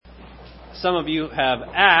Some of you have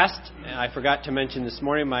asked, I forgot to mention this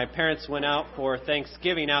morning, my parents went out for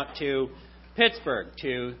Thanksgiving out to Pittsburgh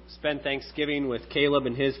to spend Thanksgiving with Caleb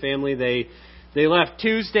and his family. They left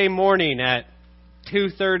Tuesday morning at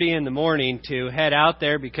 2:30 in the morning to head out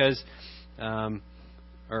there because,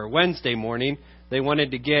 or Wednesday morning, they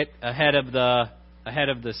wanted to get ahead of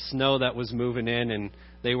the snow that was moving in, and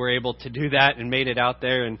they were able to do that and made it out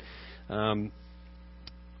there. And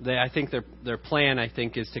I think their plan,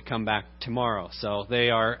 is to come back tomorrow. So they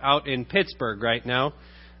are out in Pittsburgh right now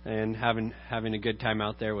and having a good time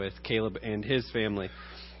out there with Caleb and his family.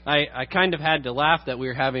 I kind of had to laugh that we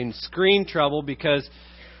were having screen trouble because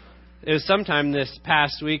it was sometime this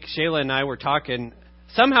past week, Shayla and I were talking.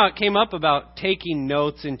 Somehow it came up about taking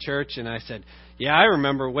notes in church, and I said, yeah, I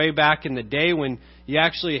remember way back in the day when you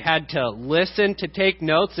actually had to listen to take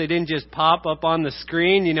notes. They didn't just pop up on the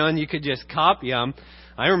screen, and you could just copy them.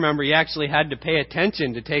 I remember you actually had to pay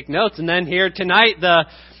attention to take notes. And then here tonight, the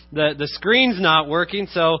screen's not working,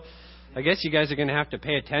 so I guess you guys are going to have to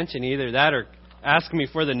pay attention. Either that or ask me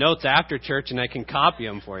for the notes after church and I can copy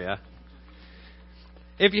them for you.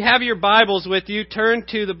 If you have your Bibles with you, turn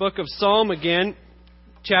to the book of Psalm again,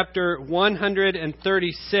 chapter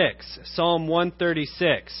 136, Psalm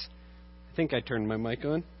 136. I think I turned my mic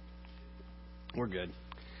on. We're good.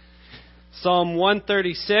 Psalm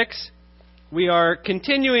 136. We are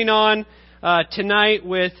continuing on tonight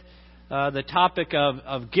with the topic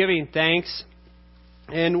of giving thanks.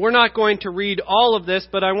 And we're not going to read all of this,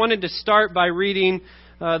 but I wanted to start by reading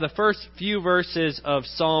the first few verses of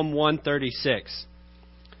Psalm 136.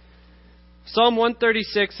 Psalm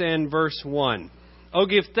 136 and verse 1. O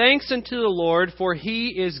give thanks unto the Lord, for He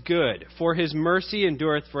is good, for His mercy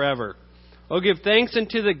endureth forever. O give thanks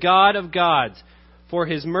unto the God of gods, for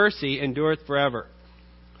His mercy endureth forever.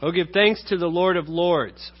 O give thanks to the Lord of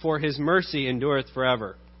lords, for His mercy endureth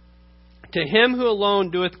forever. To Him who alone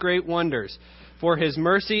doeth great wonders, for His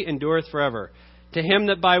mercy endureth forever. To Him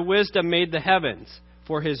that by wisdom made the heavens,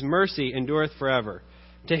 for His mercy endureth forever.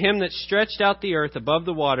 To Him that stretched out the earth above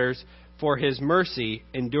the waters, for His mercy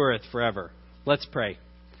endureth forever. Let's pray.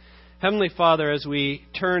 Heavenly Father, as we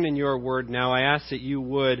turn in Your Word now, I ask that You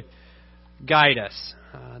would guide us,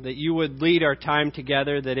 that You would lead our time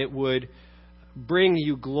together, that it would bring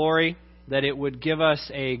You glory, that it would give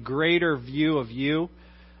us a greater view of You,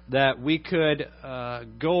 that we could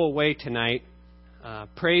go away tonight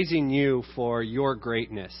praising You for Your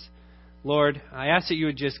greatness. Lord, I ask that You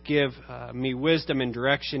would just give me wisdom and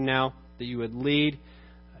direction now, that You would lead,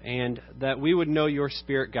 and that we would know Your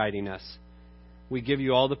Spirit guiding us. We give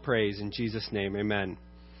You all the praise in Jesus' name, amen.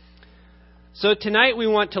 So tonight we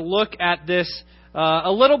want to look at this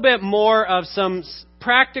a little bit more of some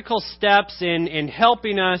practical steps in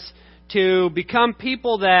helping us to become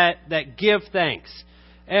people that give thanks.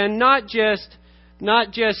 And not just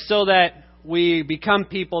so that we become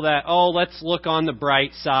people that, let's look on the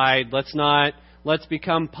bright side, let's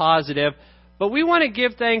become positive. But we want to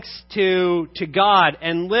give thanks to God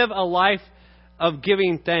and live a life of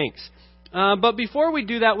giving thanks. But before we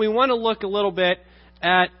do that, we want to look a little bit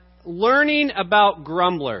at learning about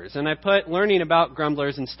grumblers. And I put learning about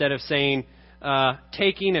grumblers instead of saying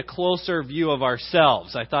taking a closer view of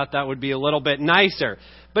ourselves. I thought that would be a little bit nicer.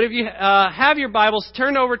 But if you have your Bibles,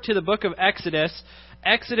 turn over to the book of Exodus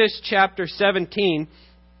chapter 17.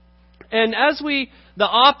 And the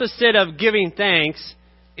opposite of giving thanks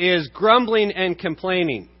is grumbling and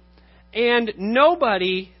complaining. And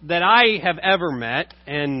nobody that I have ever met,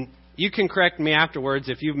 and you can correct me afterwards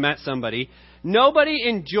if you've met somebody, nobody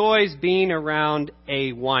enjoys being around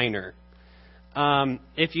a whiner.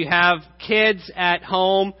 If you have kids at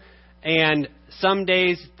home, and some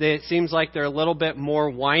days it seems like they're a little bit more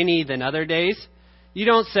whiny than other days, you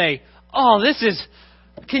don't say,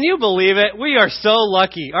 can you believe it? We are so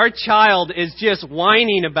lucky. Our child is just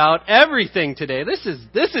whining about everything today. This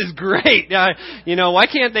is great. Why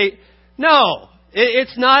can't they? No,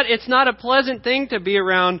 it's not a pleasant thing to be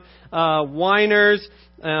around whiners,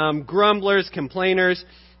 grumblers, complainers,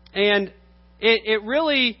 and it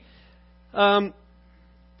really.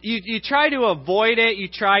 You try to avoid it. You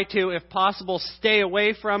try to, if possible, stay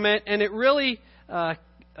away from it. And it really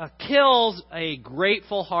kills a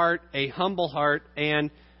grateful heart, a humble heart, and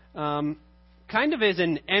kind of is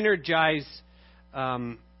an energized,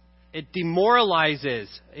 it demoralizes.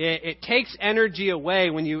 It takes energy away.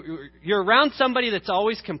 When you're around somebody that's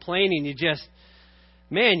always complaining, you just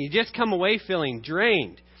come away feeling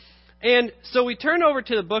drained. And so we turn over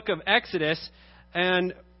to the book of Exodus,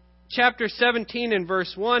 and chapter 17 and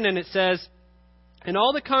verse 1, and it says, And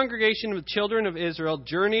all the congregation of the children of Israel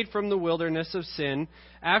journeyed from the wilderness of Sin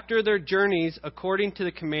after their journeys according to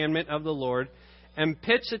the commandment of the Lord, and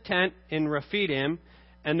pitched a tent in Rephidim,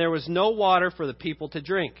 and there was no water for the people to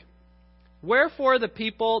drink. Wherefore the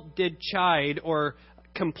people did chide or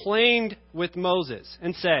complained with Moses,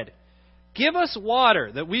 and said, Give us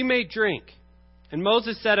water, that we may drink. And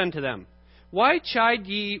Moses said unto them, Why chide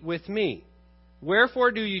ye with me?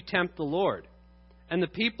 Wherefore do ye tempt the Lord? And the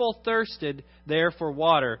people thirsted there for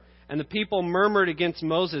water, and the people murmured against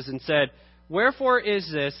Moses, and said, Wherefore is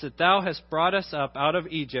this that thou hast brought us up out of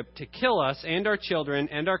Egypt to kill us and our children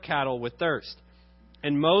and our cattle with thirst?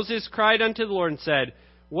 And Moses cried unto the Lord and said,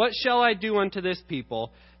 What shall I do unto this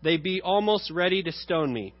people? They be almost ready to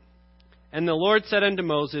stone me. And the Lord said unto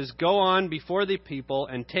Moses, Go on before the people,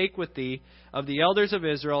 and take with thee of the elders of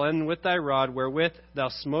Israel, and with thy rod wherewith thou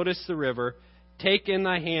smotest the river, take in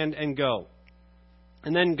thy hand and go.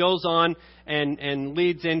 And then goes on and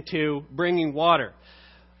leads into bringing water.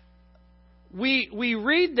 We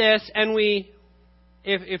read this, and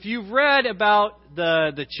if you've read about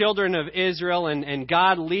the children of Israel and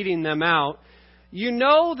God leading them out, you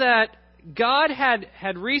know that God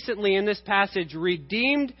had recently in this passage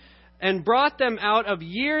redeemed and brought them out of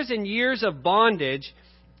years and years of bondage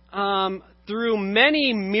through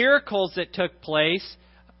many miracles that took place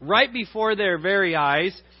right before their very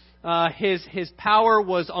eyes. His power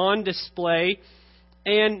was on display.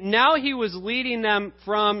 And now he was leading them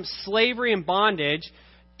from slavery and bondage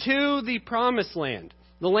to the promised land,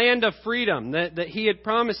 the land of freedom that he had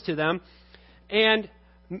promised to them. And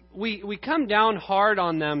we come down hard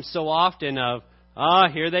on them so often of,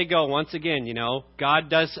 here they go once again, God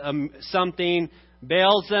does something,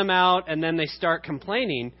 bails them out, and then they start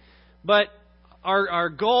complaining. But our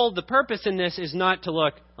goal, the purpose in this is not to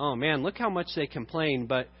look, oh man, look how much they complain,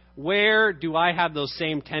 but where do I have those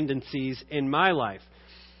same tendencies in my life?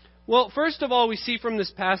 Well, first of all, we see from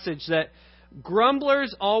this passage that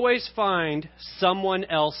grumblers always find someone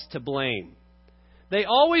else to blame. They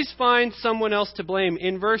always find someone else to blame.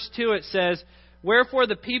 In verse 2 it says, Wherefore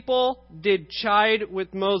the people did chide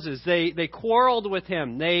with Moses. They quarreled with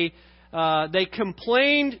him. They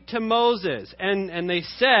complained to Moses. And they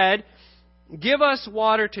said, Give us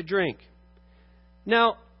water to drink.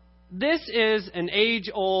 Now, this is an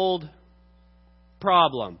age-old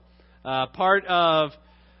problem. Part of,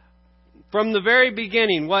 from the very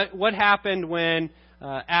beginning, what happened when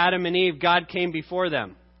Adam and Eve, God came before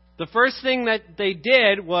them? The first thing that they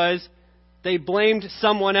did was they blamed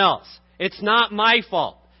someone else. It's not my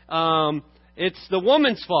fault. It's the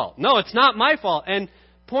woman's fault. No, it's not my fault. And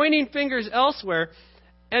pointing fingers elsewhere.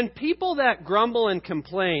 And people that grumble and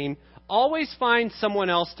complain always find someone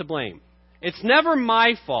else to blame. It's never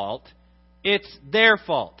my fault. It's their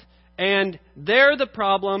fault. And they're the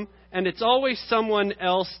problem, and it's always someone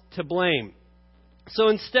else to blame. So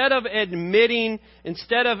instead of admitting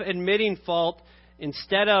fault,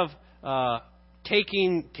 instead of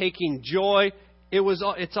taking joy,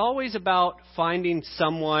 it's always about finding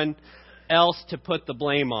someone else to put the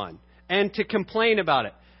blame on and to complain about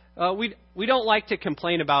it. We don't like to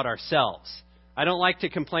complain about ourselves. I don't like to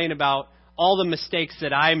complain about all the mistakes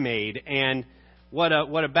that I made and what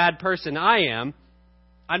a bad person I am.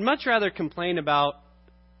 I'd much rather complain about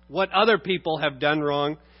what other people have done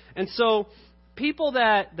wrong. And so people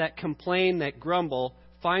that complain, that grumble,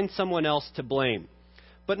 find someone else to blame.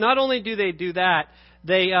 But not only do they do that,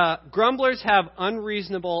 grumblers have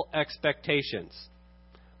unreasonable expectations.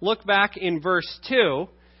 Look back in verse 2,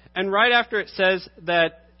 and right after it says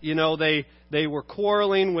that, they were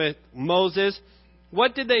quarreling with Moses,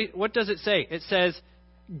 what does it say? It says,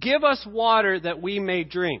 Give us water that we may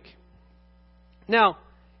drink. Now,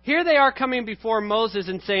 here they are coming before Moses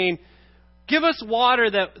and saying, Give us water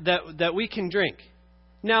that we can drink.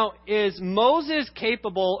 Now, is Moses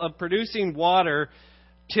capable of producing water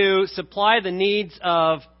to supply the needs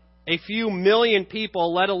of a few million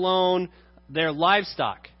people, let alone their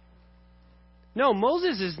livestock? No,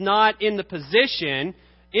 Moses is not in the position,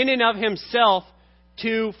 in and of himself,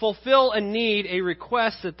 to fulfill a need, a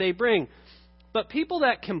request that they bring. But people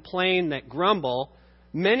that complain, that grumble,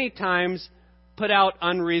 many times put out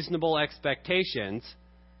unreasonable expectations.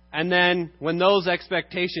 And then when those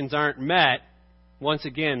expectations aren't met, once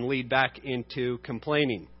again lead back into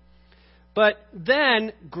complaining. But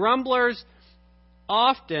then grumblers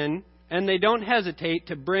often, and they don't hesitate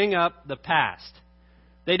to bring up the past.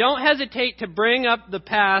 They don't hesitate to bring up the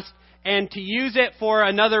past and to use it for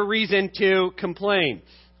another reason to complain.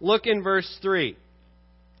 Look in verse 3.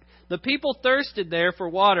 The people thirsted there for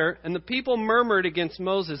water, and the people murmured against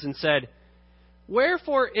Moses and said,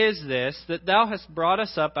 Wherefore is this that thou hast brought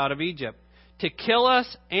us up out of Egypt, to kill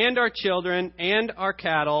us and our children and our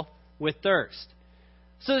cattle with thirst.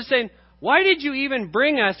 So they're saying, why did you even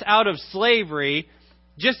bring us out of slavery?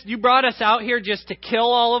 You brought us out here just to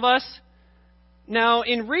kill all of us? Now,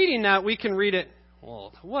 in reading that, we can read it,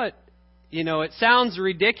 well, what? It sounds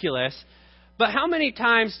ridiculous. But how many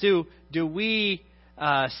times do we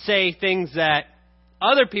say things that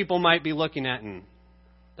other people might be looking at and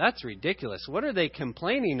that's ridiculous. What are they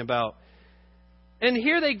complaining about? And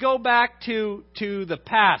here they go back to the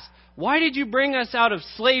past. Why did you bring us out of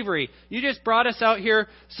slavery? You just brought us out here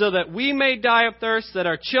so that we may die of thirst, that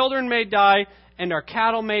our children may die, and our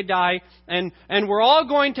cattle may die, and we're all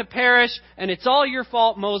going to perish, and it's all your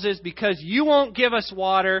fault, Moses, because you won't give us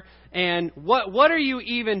water. And what are you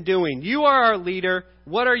even doing? You are our leader.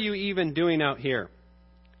 What are you even doing out here?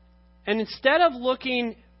 And instead of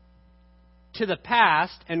looking to the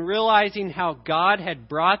past and realizing how God had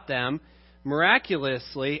brought them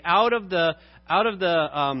miraculously out of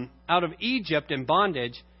Egypt in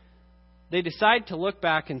bondage, they decide to look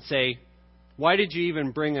back and say, why did you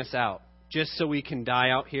even bring us out? Just so we can die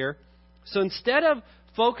out here? So instead of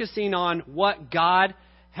focusing on what God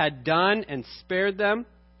had done and spared them,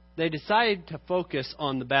 they decided to focus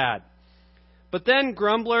on the bad. But then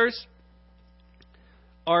grumblers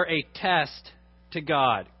are a test to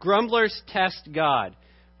God. Grumblers test God.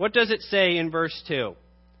 What does it say in verse 2?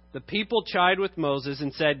 The people chide with Moses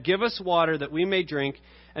and said, give us water that we may drink.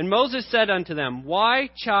 And Moses said unto them, why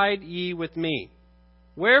chide ye with me?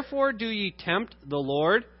 Wherefore do ye tempt the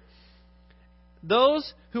Lord?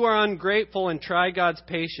 Those who are ungrateful and try God's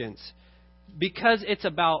patience, because it's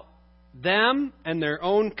about them and their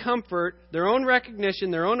own comfort, their own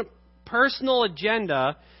recognition, their own personal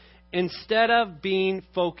agenda, instead of being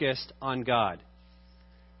focused on God.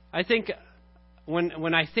 I think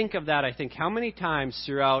when I think of that, I think how many times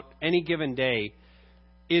throughout any given day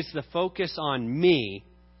is the focus on me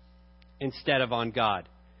instead of on God?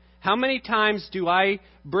 How many times do I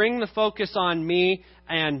bring the focus on me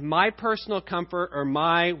and my personal comfort or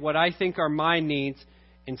what I think are my needs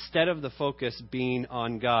instead of the focus being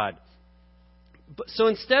on God? So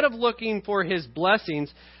instead of looking for His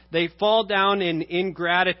blessings, they fall down in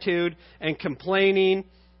ingratitude and complaining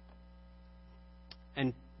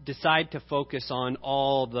and decide to focus on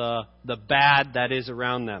all the bad that is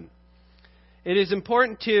around them. It is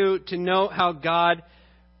important to note how God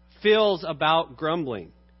feels about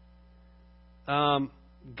grumbling.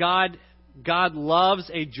 God loves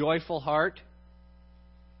a joyful heart,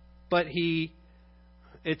 but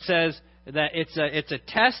it says that it's a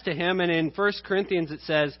test to Him. And in 1 Corinthians it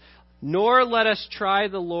says, nor let us try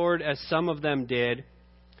the Lord as some of them did,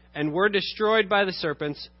 and were destroyed by the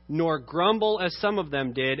serpents, nor grumble as some of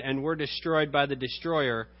them did, and were destroyed by the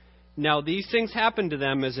destroyer. Now these things happened to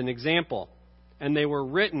them as an example, and they were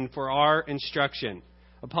written for our instruction,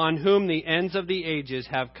 upon whom the ends of the ages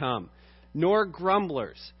have come. Nor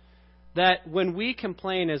grumblers. That when we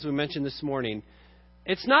complain, as we mentioned this morning,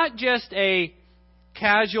 it's not just a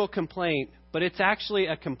casual complaint, but it's actually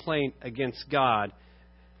a complaint against God.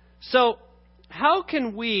 So, how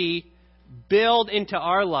can we build into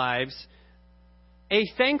our lives a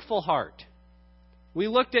thankful heart? We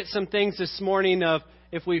looked at some things this morning of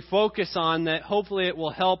if we focus on that, hopefully it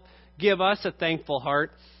will help give us a thankful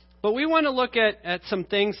heart. But we want to look at some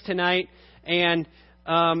things tonight, and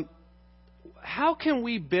how can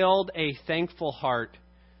we build a thankful heart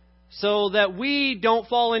so that we don't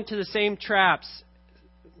fall into the same traps?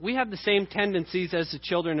 We have the same tendencies as the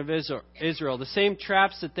children of Israel, the same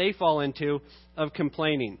traps that they fall into of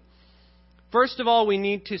complaining. First of all, we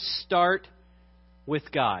need to start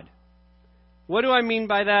with God. What do I mean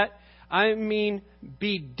by that? I mean,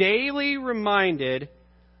 be daily reminded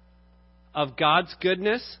of God's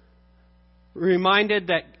goodness, reminded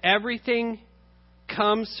that everything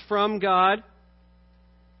comes from God,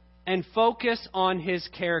 and focus on His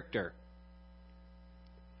character.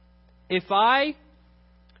 If I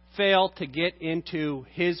fail to get into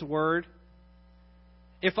His Word,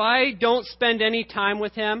 if I don't spend any time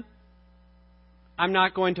with Him, I'm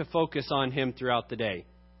not going to focus on Him throughout the day.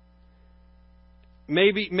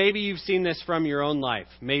 Maybe you've seen this from your own life.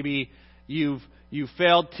 Maybe you've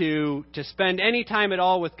failed to spend any time at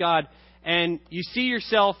all with God, and you see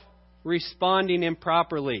yourself responding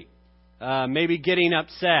improperly. Maybe getting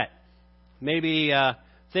upset. Maybe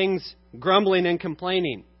things grumbling and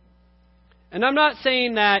complaining. And I'm not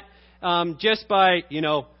saying that just by,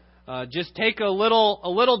 just take a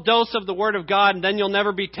little dose of the Word of God and then you'll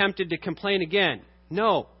never be tempted to complain again.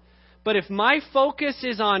 No. But if my focus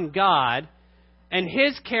is on God and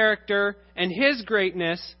His character and His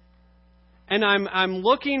greatness, and I'm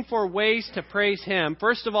looking for ways to praise Him,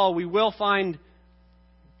 first of all, we will find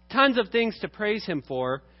tons of things to praise Him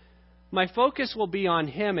for. My focus will be on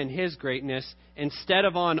Him and His greatness instead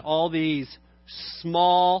of on all these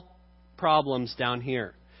small problems down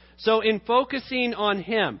here. So in focusing on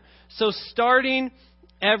Him, so starting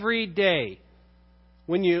every day,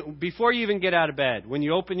 before you even get out of bed, when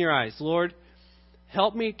you open your eyes, Lord,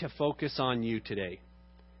 help me to focus on You today.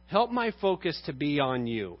 Help my focus to be on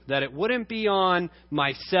You, that it wouldn't be on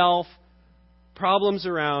myself, problems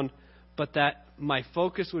around, but that my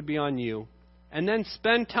focus would be on You. And then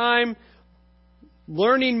spend time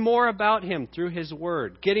learning more about Him through His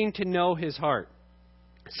Word, getting to know His heart.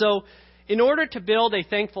 So, in order to build a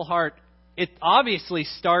thankful heart, it obviously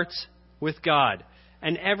starts with God.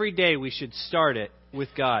 And every day we should start it with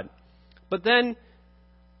God. But then,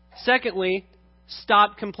 secondly,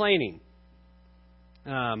 stop complaining.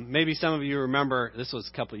 Maybe some of you remember, this was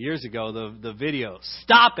a couple of years ago, the video,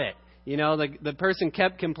 Stop It! You know, the person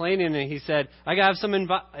kept complaining and he said, I got to have some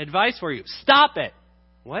advice for you. Stop it!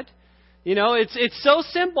 What? You know, it's so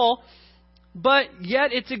simple, but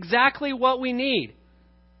yet it's exactly what we need.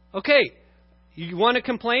 Okay, you want to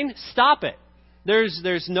complain? Stop it.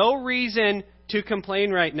 There's no reason to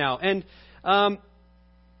complain right now. And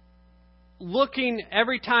looking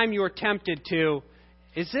every time you're tempted to,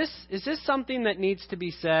 is this something that needs to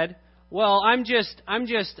be said? Well, I'm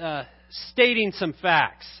just stating some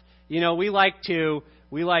facts. You know, we like to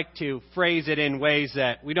phrase it in ways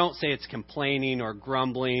that we don't say it's complaining or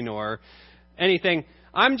grumbling or anything.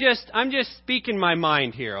 I'm just speaking my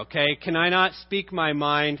mind here, okay? Can I not speak my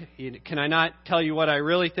mind? Can I not tell you what I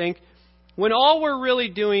really think? When all we're really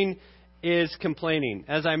doing is complaining.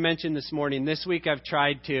 As I mentioned this morning, this week I've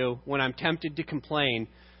tried to, when I'm tempted to complain,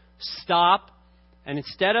 stop and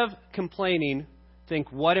instead of complaining,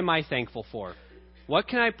 think, what am I thankful for? What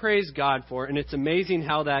can I praise God for? And it's amazing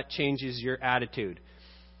how that changes your attitude.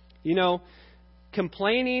 You know,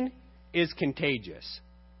 complaining is contagious.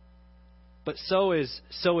 But so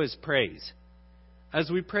is praise.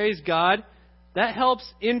 As we praise God, that helps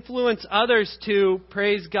influence others to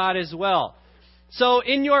praise God as well. So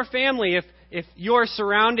in your family, if you're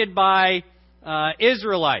surrounded by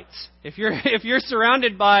Israelites, if you're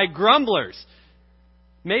surrounded by grumblers,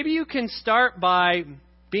 maybe you can start by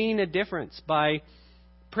being a difference, by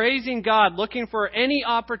praising God, looking for any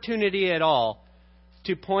opportunity at all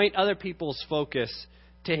to point other people's focus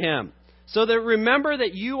to Him. So that remember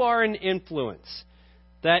that you are an influence.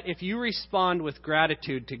 That if you respond with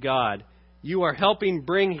gratitude to God, you are helping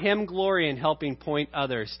bring Him glory and helping point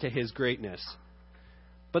others to His greatness.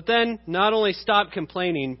 But then not only stop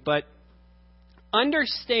complaining, but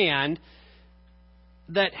understand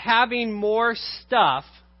that having more stuff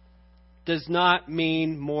does not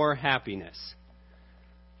mean more happiness.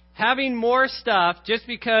 Having more stuff, just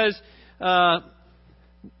because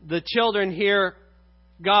the children here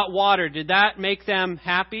got water, did that make them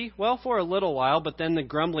happy? Well, for a little while, but then the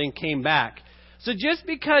grumbling came back. So just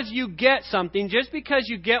because you get something, just because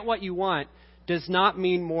you get what you want, does not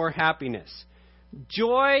mean more happiness.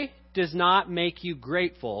 Joy does not make you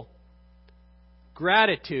grateful.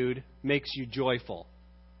 Gratitude makes you joyful.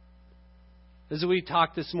 As we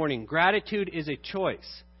talked this morning, gratitude is a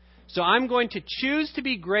choice. So I'm going to choose to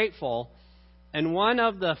be grateful, and one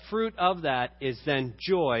of the fruit of that is then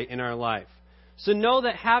joy in our life. So know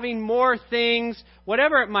that having more things,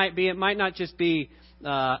 whatever it might not just be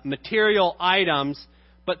material items,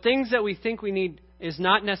 but things that we think we need is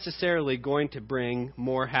not necessarily going to bring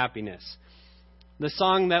more happiness.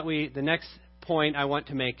 The next point I want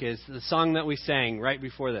to make is the song that we sang right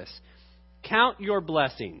before this. Count your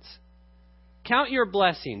blessings. Count your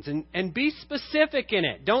blessings and be specific in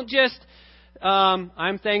it. Don't just,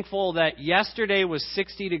 I'm thankful that yesterday was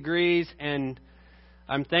 60 degrees and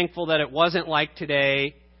I'm thankful that it wasn't like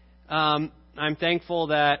today. I'm thankful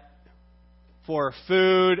that for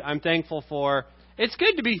food, I'm thankful for... It's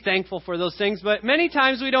good to be thankful for those things, but many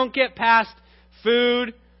times we don't get past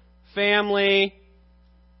food, family,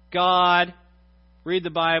 God, read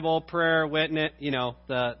the Bible, prayer, witness,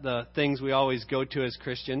 the things we always go to as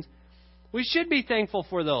Christians. We should be thankful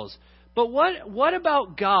for those. But what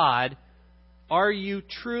about God are you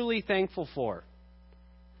truly thankful for?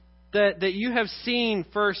 That you have seen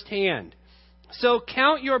firsthand. So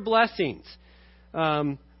count your blessings.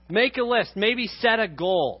 Make a list. Maybe set a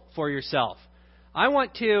goal for yourself. I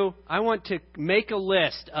want to make a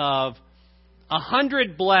list of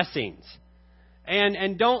 100 blessings.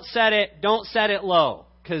 And don't set it low,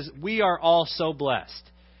 because we are all so blessed.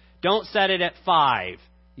 Don't set it at 5.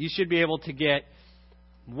 You should be able to get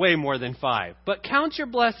way more than 5. But count your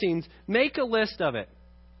blessings. Make a list of it.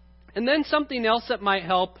 And then something else that might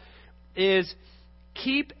help is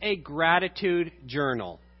keep a gratitude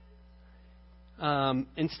journal.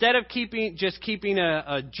 Instead of keeping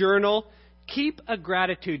a journal, keep a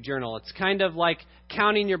gratitude journal. It's kind of like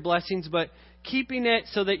counting your blessings, but keeping it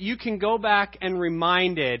so that you can go back and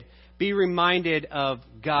be reminded of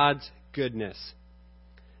God's goodness.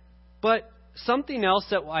 But something else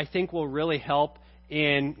that I think will really help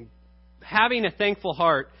in having a thankful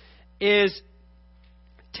heart is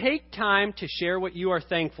take time to share what you are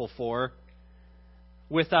thankful for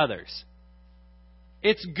with others.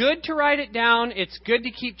 It's good to write it down. It's good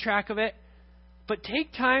to keep track of it. But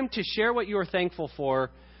take time to share what you are thankful for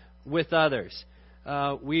with others.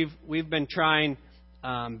 We've been trying,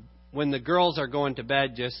 when the girls are going to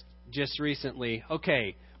bed just recently,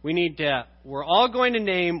 okay, we're all going to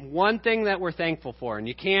name one thing that we're thankful for. And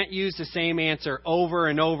you can't use the same answer over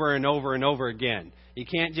and over and over and over again. You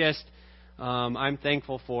can't just, I'm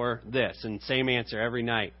thankful for this, and same answer every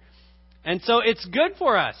night. And so it's good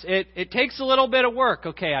for us. It takes a little bit of work.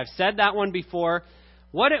 Okay, I've said that one before.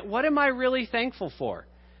 What am I really thankful for?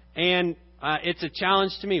 And it's a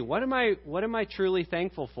challenge to me. What am I truly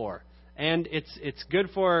thankful for? And it's good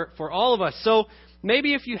for all of us. So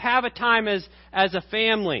maybe if you have a time as a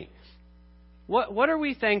family, what are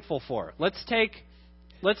we thankful for? Let's take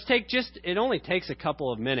it only takes a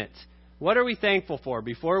couple of minutes. What are we thankful for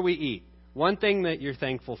before we eat? One thing that you're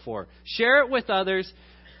thankful for. Share it with others,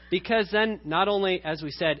 because then not only, as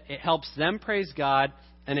we said, it helps them praise God,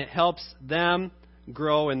 and it helps them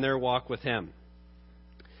grow in their walk with Him.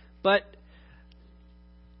 But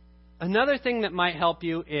another thing that might help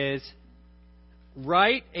you is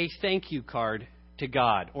write a thank you card to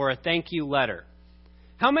God, or a thank you letter.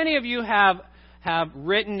 How many of you have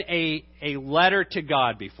written a letter to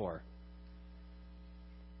God before?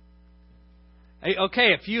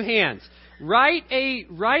 Okay, a few hands. Write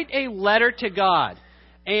a letter to God.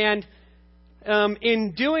 And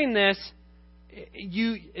in doing this,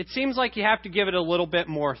 it seems like you have to give it a little bit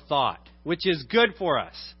more thought, which is good for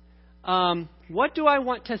us. What do I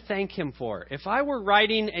want to thank Him for? If I were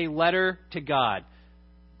writing a letter to God,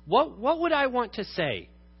 what would I want to say?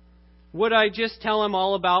 Would I just tell Him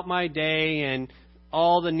all about my day and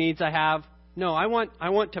all the needs I have? No, I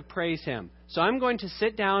want to praise Him. So I'm going to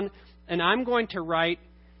sit down and I'm going to write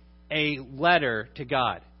a letter to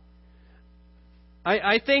God.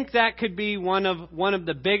 I think that could be one of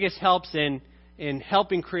the biggest helps in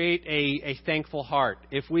helping create a thankful heart.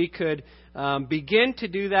 If we could begin to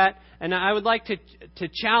do that, and I would like to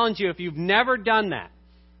challenge you, if you've never done that,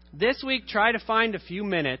 this week try to find a few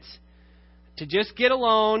minutes to just get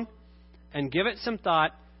alone and give it some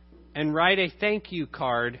thought and write a thank you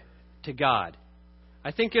card to God.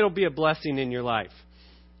 I think it'll be a blessing in your life.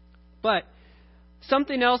 But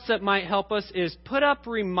something else that might help us is put up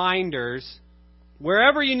reminders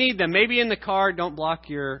wherever you need them. Maybe in the car. Don't block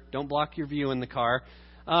your view in the car.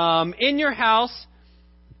 In your house,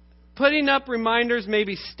 putting up reminders,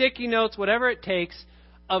 maybe sticky notes, whatever it takes,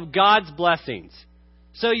 of God's blessings.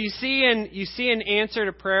 So you see an answer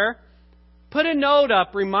to prayer. Put a note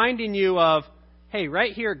up reminding you of, hey,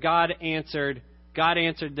 right here, God answered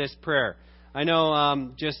this prayer. I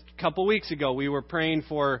know just a couple weeks ago we were praying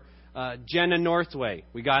for Jenna Northway.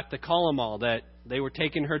 We got the call that they were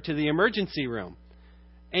taking her to the emergency room.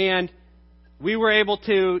 And we were able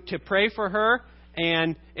to pray for her,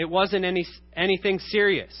 and it wasn't anything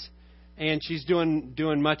serious. And she's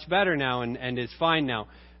doing much better now and is fine now.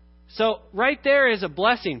 So right there is a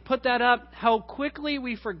blessing. Put that up. How quickly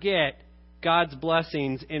we forget God's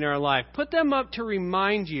blessings in our life. Put them up to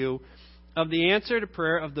remind you of the answer to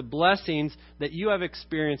prayer, of the blessings that you have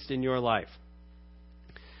experienced in your life.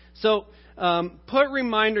 So put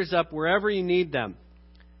reminders up wherever you need them.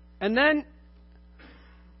 And then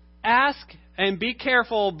ask, and be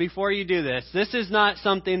careful before you do this. This is not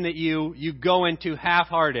something that you go into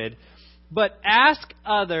half-hearted. But ask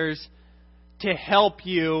others to help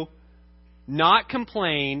you not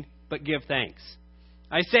complain, but give thanks.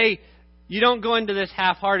 I say you don't go into this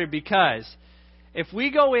half-hearted, because if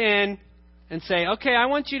we go in and say, okay, I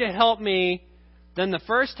want you to help me, then the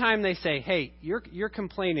first time they say, hey, you're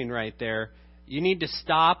complaining right there, you need to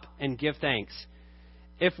stop and give thanks.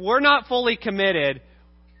 If we're not fully committed,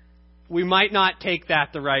 we might not take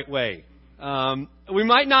that the right way. We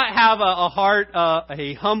might not have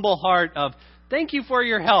a humble heart of, thank you for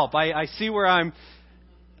your help. I see where I'm.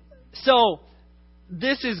 So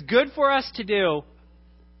this is good for us to do,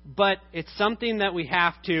 but it's something that we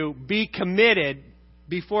have to be committed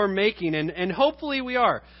before making, and hopefully we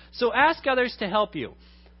are. So ask others to help you.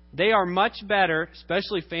 They are much better,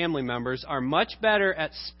 especially family members, are much better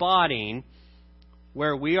at spotting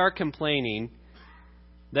where we are complaining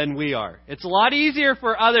than we are. It's a lot easier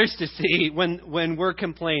for others to see when we're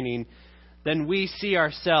complaining than we see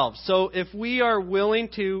ourselves. So if we are willing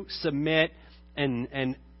to submit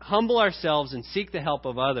and humble ourselves and seek the help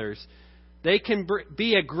of others, they can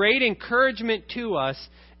be a great encouragement to us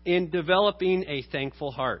in developing a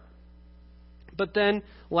thankful heart. But then,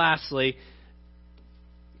 lastly,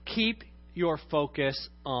 keep your focus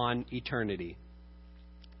on eternity.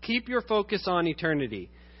 Keep your focus on eternity.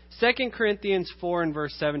 2 Corinthians 4 and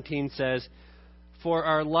verse 17 says, "For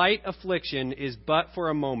our light affliction is but for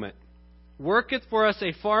a moment, worketh for us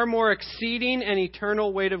a far more exceeding and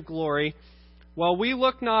eternal weight of glory, while we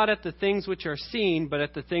look not at the things which are seen, but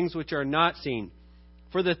at the things which are not seen.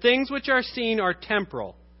 For the things which are seen are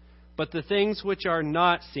temporal, but the things which are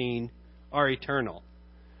not seen are eternal."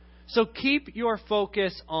 So keep your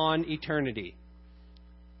focus on eternity.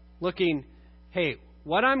 Looking, hey,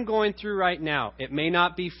 what I'm going through right now, it may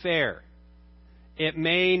not be fair. It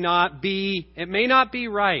may not be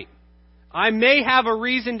right. I may have a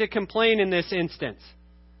reason to complain in this instance.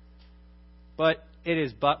 But it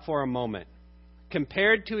is but for a moment.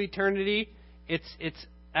 Compared to eternity, it's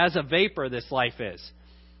as a vapor this life is.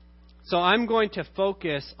 So I'm going to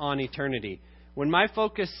focus on eternity. When my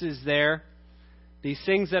focus is there, these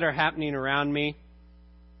things that are happening around me,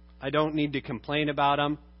 I don't need to complain about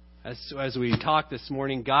them. As we talked this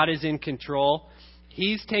morning, God is in control.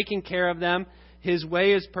 He's taking care of them. His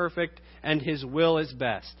way is perfect, and His will is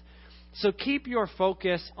best. So keep your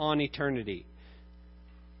focus on eternity.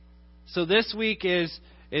 So this week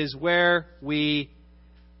is where we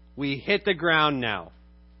hit the ground now.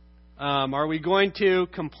 Are we going to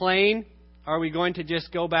complain? Are we going to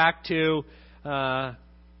just go back to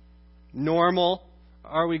normal?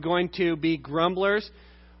 Are we going to be grumblers?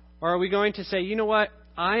 Or are we going to say, you know what?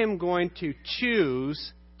 I am going to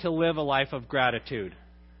choose to live a life of gratitude.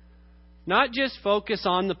 Not just focus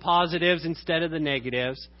on the positives instead of the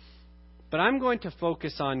negatives, but I'm going to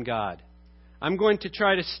focus on God. I'm going to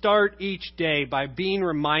try to start each day by being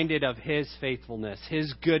reminded of His faithfulness,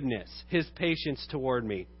 His goodness, His patience toward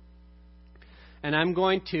me. And I'm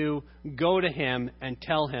going to go to Him and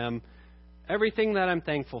tell Him everything that I'm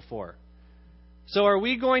thankful for. So are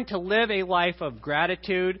we going to live a life of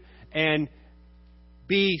gratitude and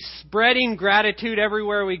be spreading gratitude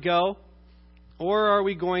everywhere we go? Or are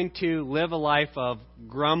we going to live a life of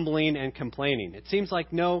grumbling and complaining? It seems like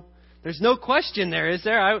there's no question there, is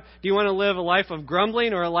there? Do you want to live a life of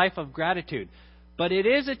grumbling or a life of gratitude? But it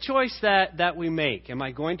is a choice that we make. Am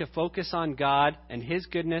I going to focus on God and His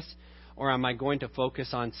goodness, or am I going to focus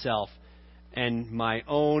on self and my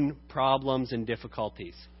own problems and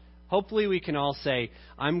difficulties? Hopefully we can all say,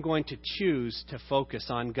 I'm going to choose to focus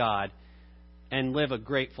on God and live a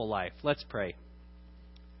grateful life. Let's pray.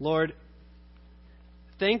 Lord,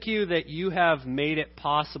 thank You that You have made it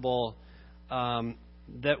possible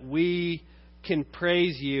that we can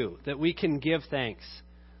praise You, that we can give thanks.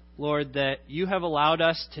 Lord, that You have allowed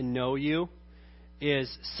us to know You is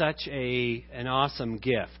such an awesome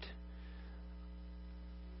gift.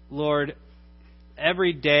 Lord,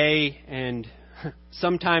 every day and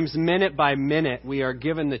sometimes minute by minute, we are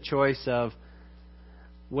given the choice of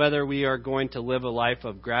whether we are going to live a life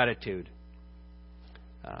of gratitude.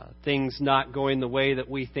 Things not going the way that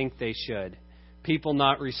we think they should. People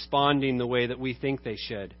not responding the way that we think they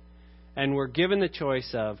should. And we're given the choice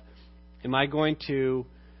of, am I going to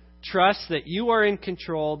trust that You are in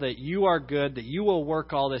control, that You are good, that You will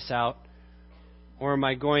work all this out? Or am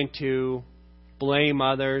I going to blame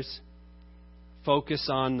others, focus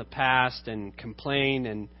on the past and complain?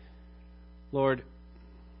 And Lord,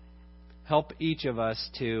 help each of us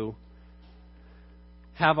to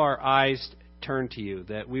have our eyes turned to You,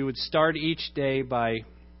 that we would start each day by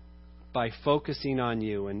focusing on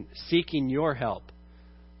You and seeking Your help.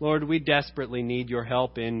 Lord, we desperately need Your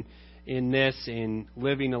help in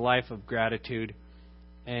living a life of gratitude.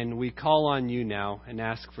 And we call on You now and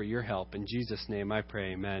ask for Your help. In Jesus' name I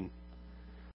pray, amen.